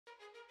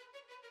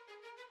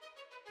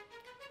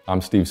I'm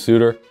Steve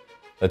Suter.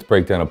 Let's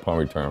break down a punt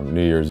return,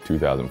 New Year's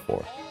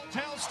 2004.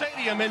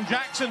 Stadium in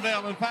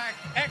Jacksonville. In fact,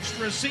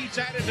 extra seats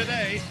added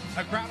today.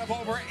 A crowd of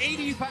over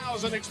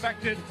 80,000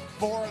 expected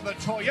for the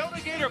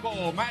Toyota Gator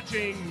Bowl,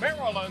 matching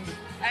Maryland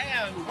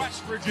and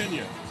West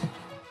Virginia.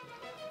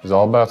 It's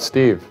all about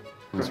Steve.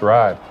 Let's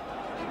ride.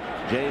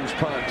 James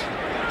punt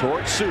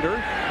towards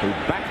Suter, who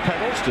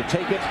backpedals to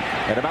take it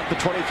at about the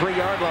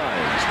 23-yard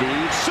line.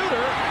 Steve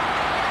Suter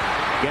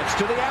gets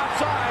to the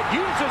outside,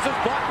 uses his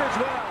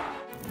blockers well.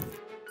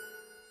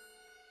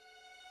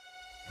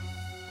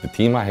 The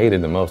team I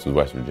hated the most was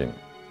West Virginia.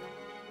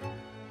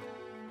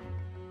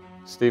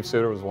 Steve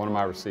Suter was one of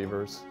my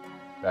receivers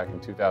back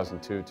in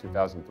 2002,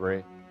 2003.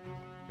 He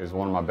was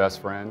one of my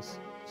best friends.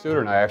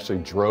 Suter and I actually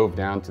drove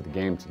down to the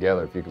game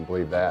together, if you can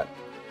believe that.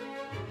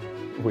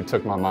 We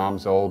took my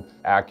mom's old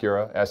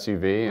Acura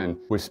SUV and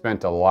we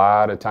spent a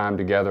lot of time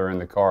together in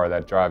the car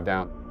that drive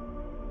down.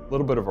 A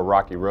little bit of a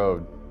rocky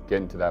road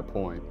getting to that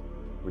point.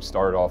 We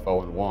started off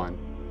 0-1 and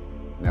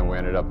then we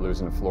ended up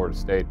losing to Florida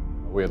State.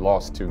 We had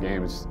lost 2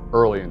 games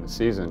early in the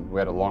season. We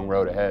had a long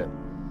road ahead.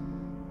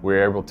 We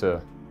were able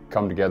to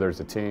come together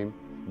as a team.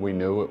 We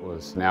knew it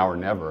was now or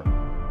never,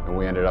 and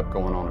we ended up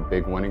going on a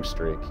big winning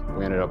streak.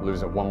 We ended up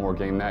losing 1 more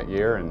game that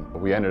year, and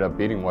we ended up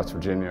beating West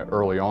Virginia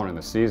early on in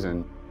the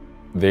season.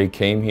 They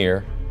came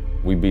here,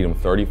 we beat them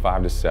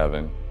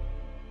 35-7.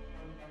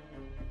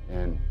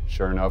 And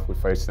sure enough, we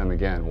faced them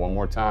again, one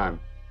more time.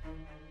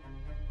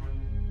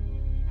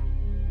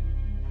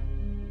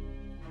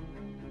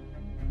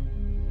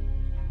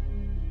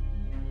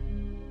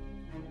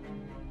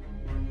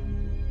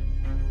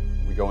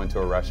 We go into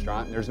a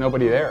restaurant and there's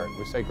nobody there.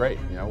 We say, great,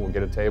 we'll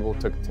get a table.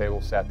 Took a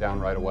table, sat down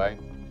right away,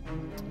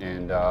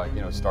 and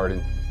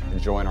started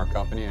enjoying our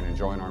company and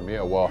enjoying our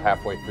meal. Well,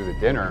 halfway through the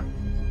dinner,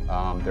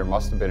 there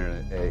must have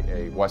been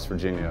a West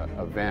Virginia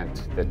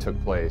event that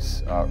took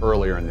place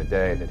earlier in the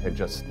day that had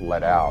just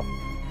let out.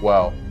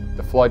 Well,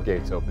 the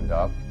floodgates opened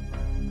up.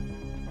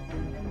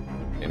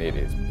 And it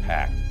is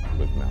packed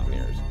with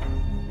Mountaineers.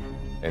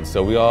 And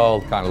so we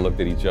all kind of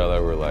looked at each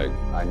other, we're like,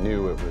 I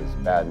knew it was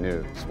bad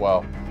news.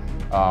 Well,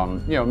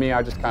 me,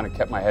 I just kind of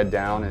kept my head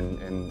down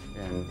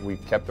and we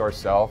kept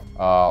ourselves.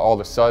 All of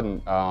a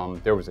sudden,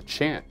 there was a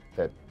chant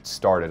that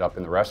started up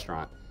in the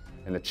restaurant,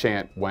 and the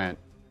chant went,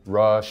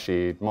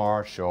 Rasheed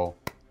Marshall,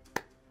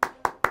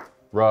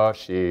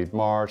 Rasheed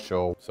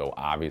Marshall. So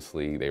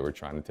obviously they were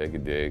trying to take a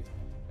dig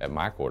at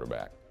my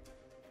quarterback,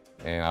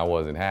 and I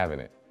wasn't having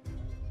it.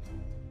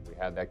 We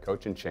had that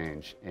coaching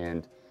change,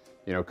 and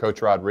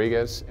Coach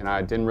Rodriguez and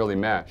I didn't really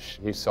mesh.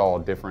 He saw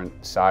a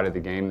different side of the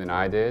game than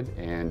I did,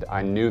 and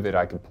I knew that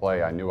I could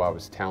play. I knew I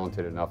was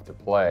talented enough to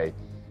play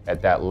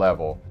at that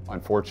level.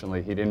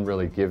 Unfortunately, he didn't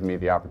really give me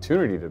the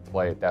opportunity to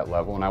play at that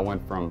level, and I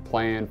went from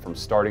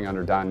starting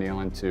under Don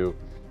Nehlen to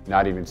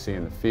not even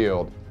seeing the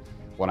field.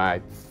 When I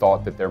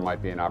thought that there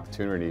might be an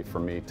opportunity for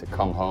me to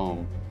come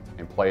home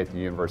and play at the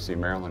University of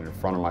Maryland in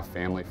front of my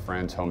family,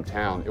 friends,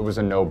 hometown, it was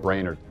a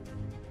no-brainer.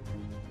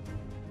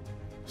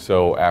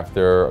 So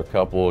after a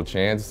couple of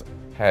chants,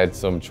 had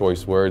some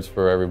choice words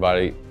for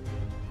everybody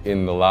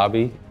in the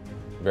lobby,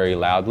 very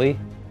loudly.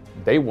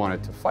 They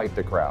wanted to fight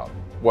the crowd.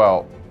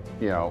 Well,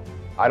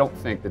 I don't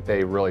think that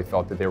they really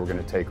thought that they were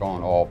going to take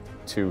on all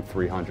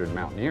 200-300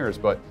 Mountaineers,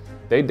 but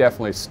they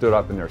definitely stood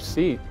up in their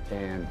seat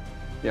and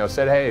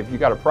said, hey, if you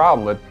got a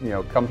problem,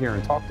 come here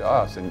and talk to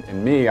us.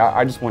 And me,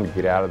 I just wanted to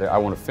get out of there. I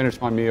want to finish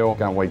my meal,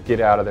 kind of like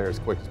get out of there as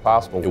quick as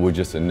possible. It was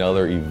just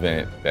another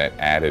event that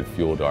added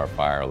fuel to our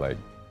fire, like,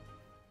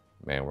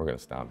 man, we're going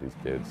to stomp these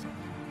kids.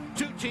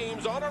 2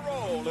 teams on a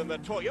roll in the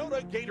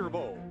Toyota Gator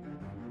Bowl.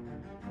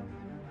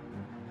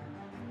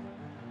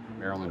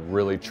 Maryland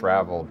really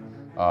traveled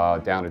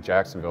down to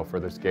Jacksonville for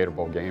this Gator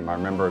Bowl game. I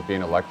remember it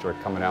being electric,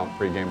 coming out in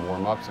pregame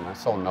warm-ups, and I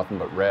saw nothing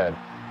but red.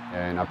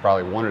 And I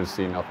probably wanted to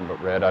see nothing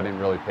but red. I didn't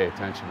really pay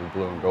attention to the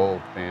blue and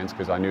gold fans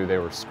because I knew they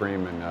were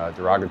screaming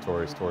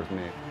derogatories towards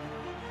me.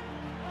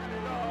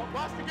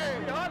 Watch the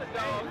game. The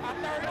underdog.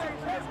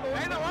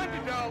 Ain't no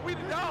underdog. We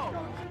the dog.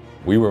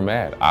 We were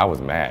mad. I was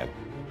mad.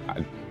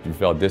 You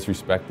felt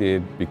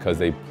disrespected because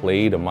they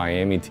played a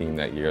Miami team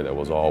that year that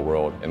was all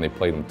world, and they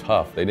played them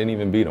tough. They didn't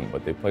even beat them,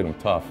 but they played them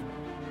tough.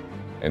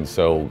 And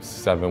so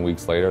 7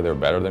 weeks later, they're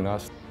better than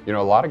us. A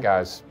lot of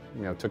guys,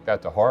 took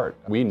that to heart.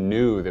 We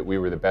knew that we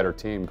were the better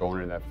team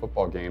going into that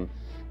football game.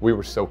 We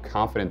were so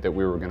confident that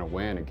we were going to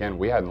win. Again,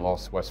 we hadn't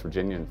lost West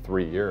Virginia in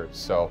 3 years.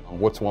 So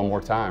what's one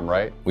more time,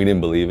 right? We didn't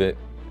believe it,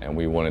 and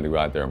we wanted to go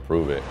out there and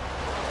prove it.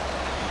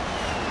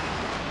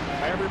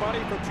 Hi, everybody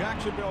from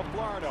Jacksonville,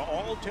 Florida,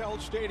 Alltel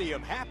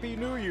Stadium. Happy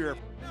New Year.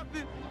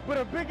 With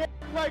a big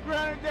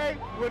playground today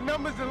with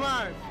numbers and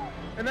lines.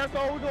 And that's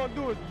all we're going to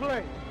do is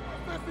play.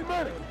 60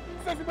 minutes.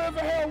 60 minutes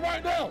of hell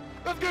right now.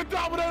 Let's get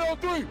down with that on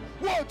 3.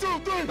 1, 2,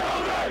 3.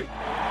 Dominate!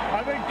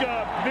 I think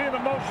being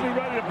emotionally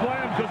ready to play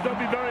them because they'll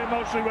be very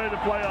emotionally ready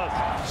to play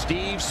us.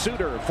 Steve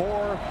Suter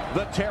for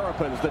the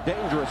Terrapins, the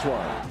dangerous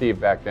one. Steve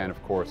back then,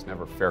 of course,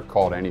 never fair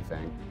called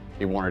anything.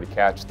 He wanted to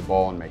catch the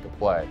ball and make a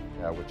play,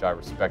 which I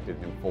respected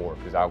him for,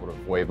 because I would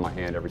have waved my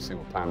hand every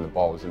single time the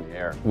ball was in the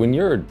air. When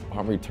you're a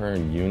punt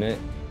return unit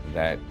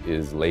that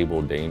is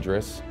labeled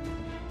dangerous,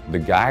 the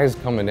guys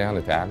coming down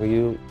to tackle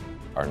you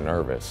are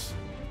nervous.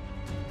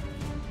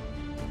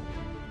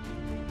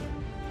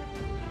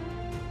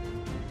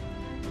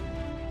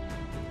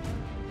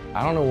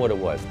 I don't know what it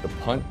was. The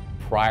punt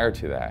prior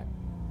to that,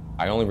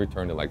 I only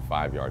returned it like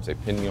 5 yards. They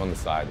pinned me on the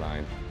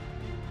sideline.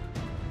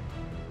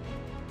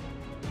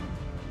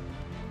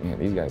 Man,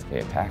 these guys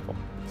can't tackle.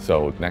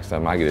 So next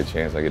time I get a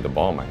chance, I get the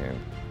ball in my hand.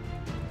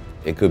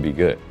 It could be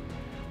good.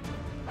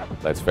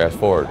 Let's fast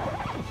forward.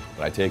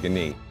 But I take a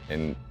knee,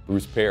 and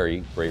Bruce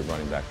Perry, great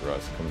running back for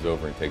us, comes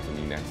over and takes a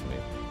knee next to me.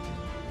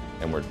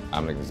 And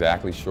I'm not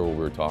exactly sure what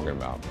we were talking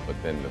about, but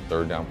then the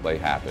third down play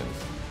happens.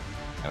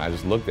 And I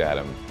just looked at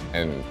him,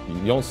 and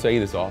you don't say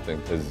this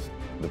often because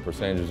the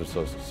percentages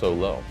are so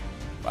low.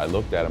 But I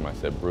looked at him, I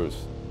said,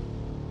 Bruce,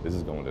 this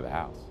is going to the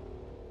house.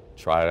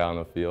 Tried it out on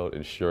the field,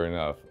 and sure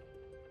enough.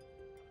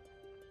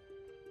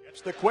 It's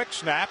the quick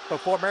snap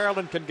before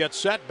Maryland can get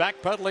set.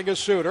 Backpedaling is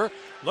Suter.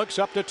 Looks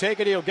up to take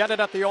it. He'll get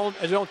it at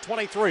his own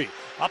 23.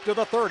 Up to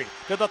the 30,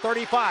 to the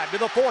 35, to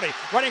the 40.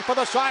 Running for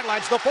the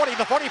sidelines, the 40,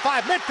 the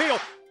 45,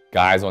 midfield.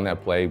 Guys on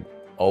that play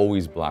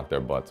always block their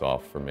butts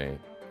off for me.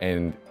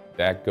 And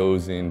that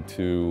goes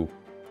into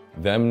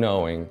them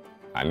knowing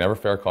I never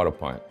fair caught a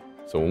punt.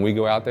 So when we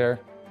go out there,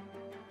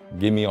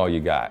 give me all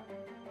you got,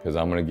 because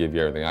I'm going to give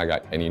you everything I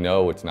got. And you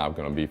know it's not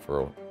going to be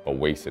for a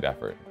wasted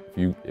effort.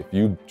 If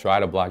you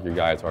try to block your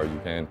guy as hard as you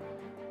can,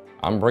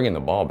 I'm bringing the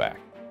ball back.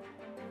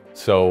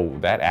 So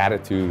that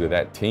attitude of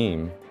that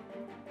team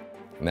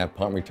and that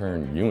punt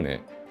return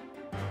unit,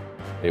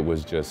 it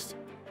was just,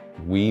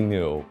 we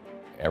knew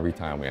every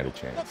time we had a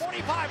chance. The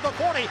 45, the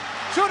 40,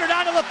 Suter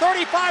down to the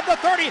 35, the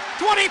 30,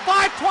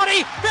 25,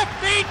 20,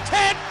 15,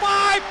 10,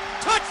 5,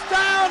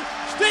 touchdown,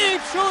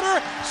 Steve Suter,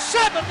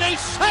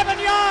 77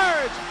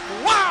 yards.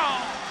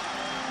 Wow!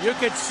 You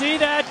could see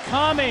that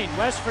coming.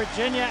 West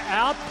Virginia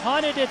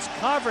out-punted its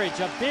coverage.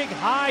 A big,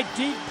 high,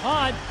 deep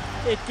punt.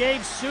 It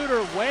gave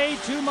Suter way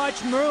too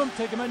much room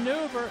to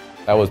maneuver.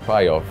 That was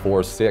probably a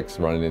 4-6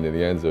 running into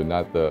the end zone,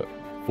 not the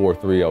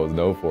 4-3 I was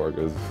known for,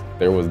 because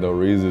there was no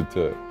reason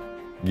to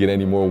get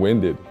any more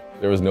winded.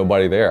 There was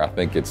nobody there. I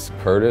think it's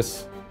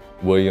Curtis,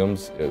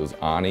 Williams, it was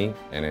Ani,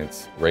 and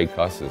it's Ray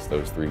Custis,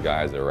 those three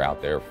guys that were out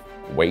there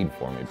waiting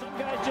for me. Some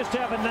guys just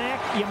have a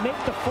knack. You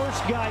make the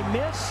first guy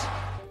miss.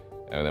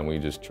 And then we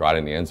just trot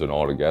in the end zone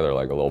all together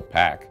like a little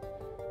pack.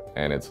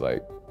 And it's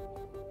like,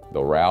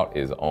 the route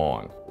is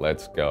on.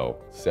 Let's go.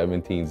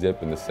 17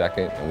 zip in the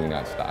second, and we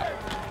not stopped.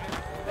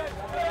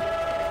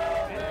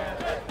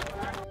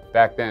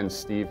 Back then,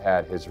 Steve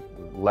had his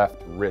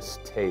left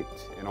wrist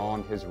taped, and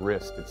on his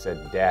wrist it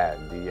said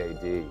Dad,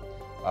 D-A-D.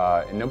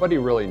 And nobody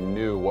really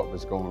knew what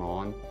was going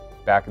on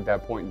back at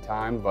that point in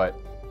time, but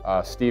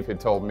Steve had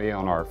told me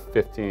on our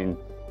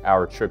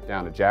 15-hour trip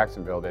down to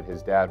Jacksonville that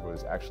his dad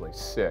was actually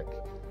sick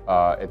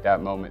at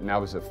that moment, and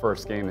that was the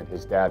first game that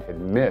his dad had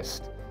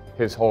missed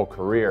his whole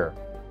career.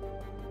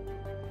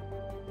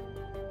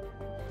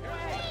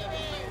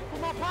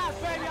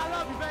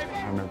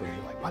 I remember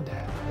being like, my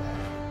dad.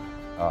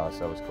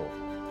 So it was cool.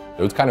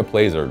 Those kind of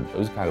plays are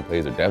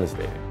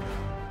devastating.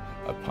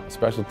 A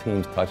special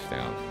teams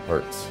touchdown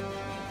hurts,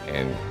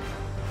 and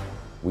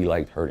we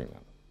liked hurting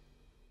them.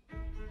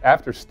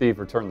 After Steve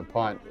returned the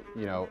punt,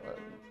 you know,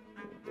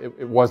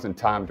 it wasn't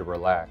time to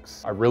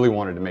relax. I really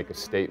wanted to make a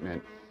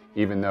statement.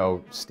 Even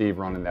though Steve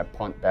running that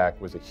punt back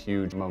was a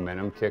huge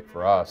momentum kick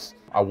for us,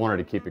 I wanted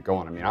to keep it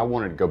going. I mean, I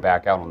wanted to go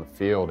back out on the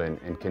field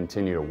and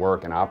continue to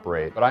work and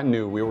operate. But I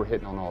knew we were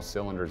hitting on all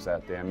cylinders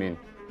that day. I mean,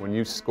 when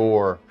you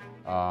score,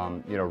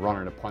 you know,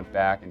 running a punt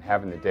back and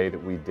having the day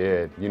that we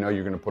did, you know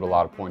you're going to put a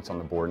lot of points on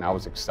the board. And I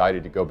was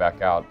excited to go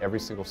back out. Every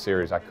single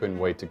series, I couldn't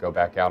wait to go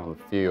back out on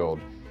the field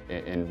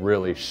and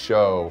really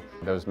show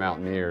those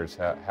Mountaineers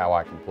how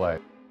I can play.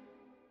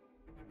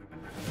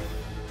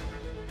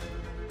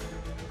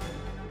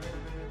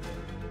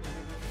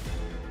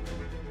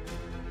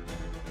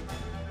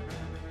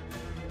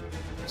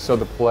 So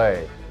the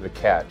play, the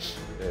catch,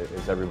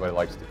 as everybody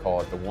likes to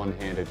call it, the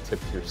one-handed tip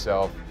to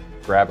yourself,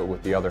 grab it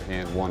with the other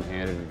hand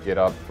one-handed and get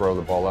up, throw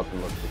the ball up and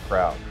look at the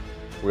crowd.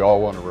 We all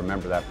want to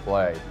remember that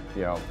play.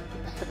 You know,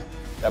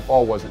 that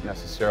ball wasn't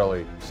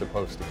necessarily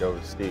supposed to go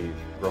to Steve.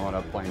 Growing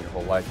up playing your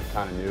whole life, you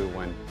kind of knew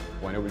when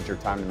it was your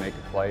time to make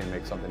a play and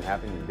make something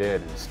happen, you did,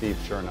 and Steve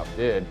sure enough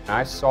did. And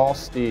I saw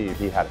Steve,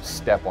 he had a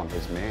step on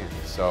his man.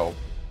 So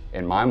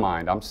in my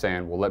mind, I'm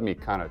saying, well, let me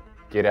kind of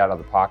get out of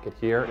the pocket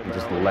here and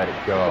just let it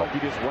go. He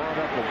just wound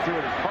up and threw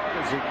it as hard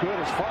as he could,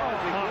 as far as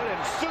he could,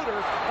 and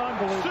Suter on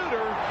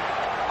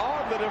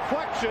the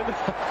deflection.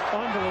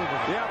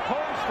 Unbelievable. Yeah,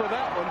 posed for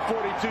that one,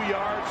 42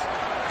 yards.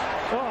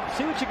 Oh,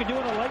 see what you can do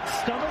in a light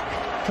stomach?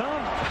 Tom,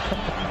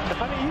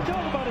 I mean, you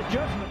talk about a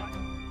judgment.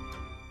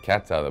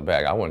 Cat's out of the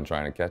bag. I wasn't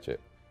trying to catch it.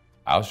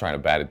 I was trying to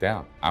bat it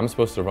down. I'm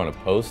supposed to run a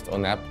post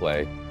on that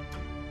play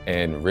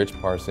and Rich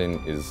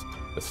Parson is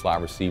the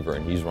slot receiver,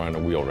 and he's running a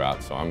wheel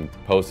route. So I'm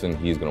posting,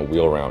 he's gonna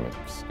wheel around me.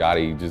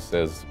 Scotty just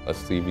says, let's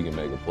see if he can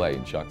make a play,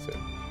 and chucks it.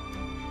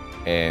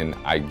 And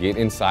I get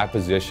inside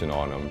position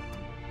on him,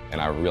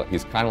 and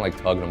he's kind of like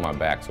tugging on my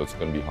back, so it's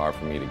gonna be hard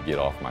for me to get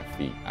off my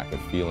feet. I can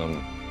feel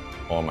him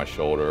on my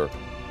shoulder,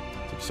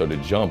 so the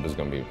jump is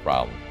gonna be a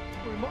problem.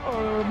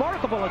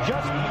 Remarkable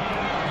adjustment.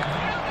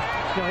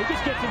 No, he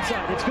just gets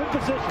inside. It's good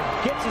position.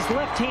 Gets his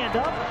left hand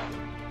up.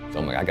 So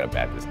I'm like, I gotta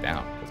bat this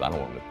down, because I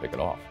don't want him to pick it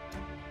off.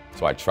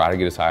 So I try to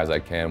get as high as I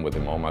can with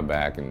him on my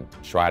back and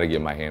try to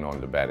get my hand on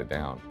him to bat it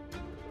down.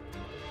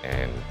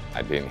 And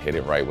I didn't hit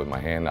it right with my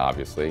hand,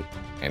 obviously.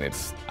 And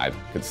I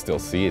could still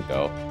see it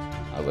though.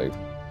 I was like,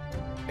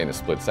 in a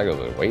split second, I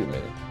was like, wait a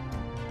minute.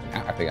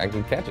 I think I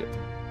can catch it.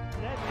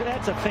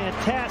 That's a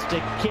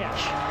fantastic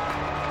catch.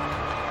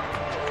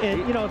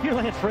 And you know, if you're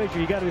Lance Frazier,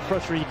 you got to be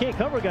frustrated. You can't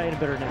cover a guy any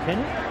better than that, can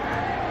you?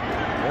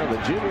 Well,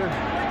 the junior,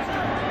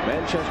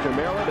 Manchester,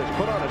 Maryland, has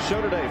put on a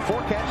show today.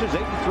 4 catches,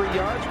 83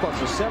 yards,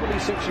 plus a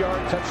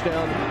 76-yard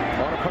touchdown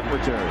on a punt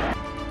return.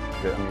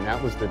 I mean,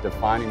 that was the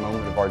defining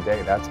moment of our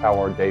day. That's how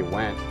our day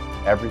went.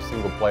 Every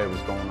single play was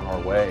going our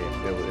way.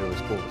 It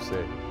was cool to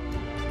see.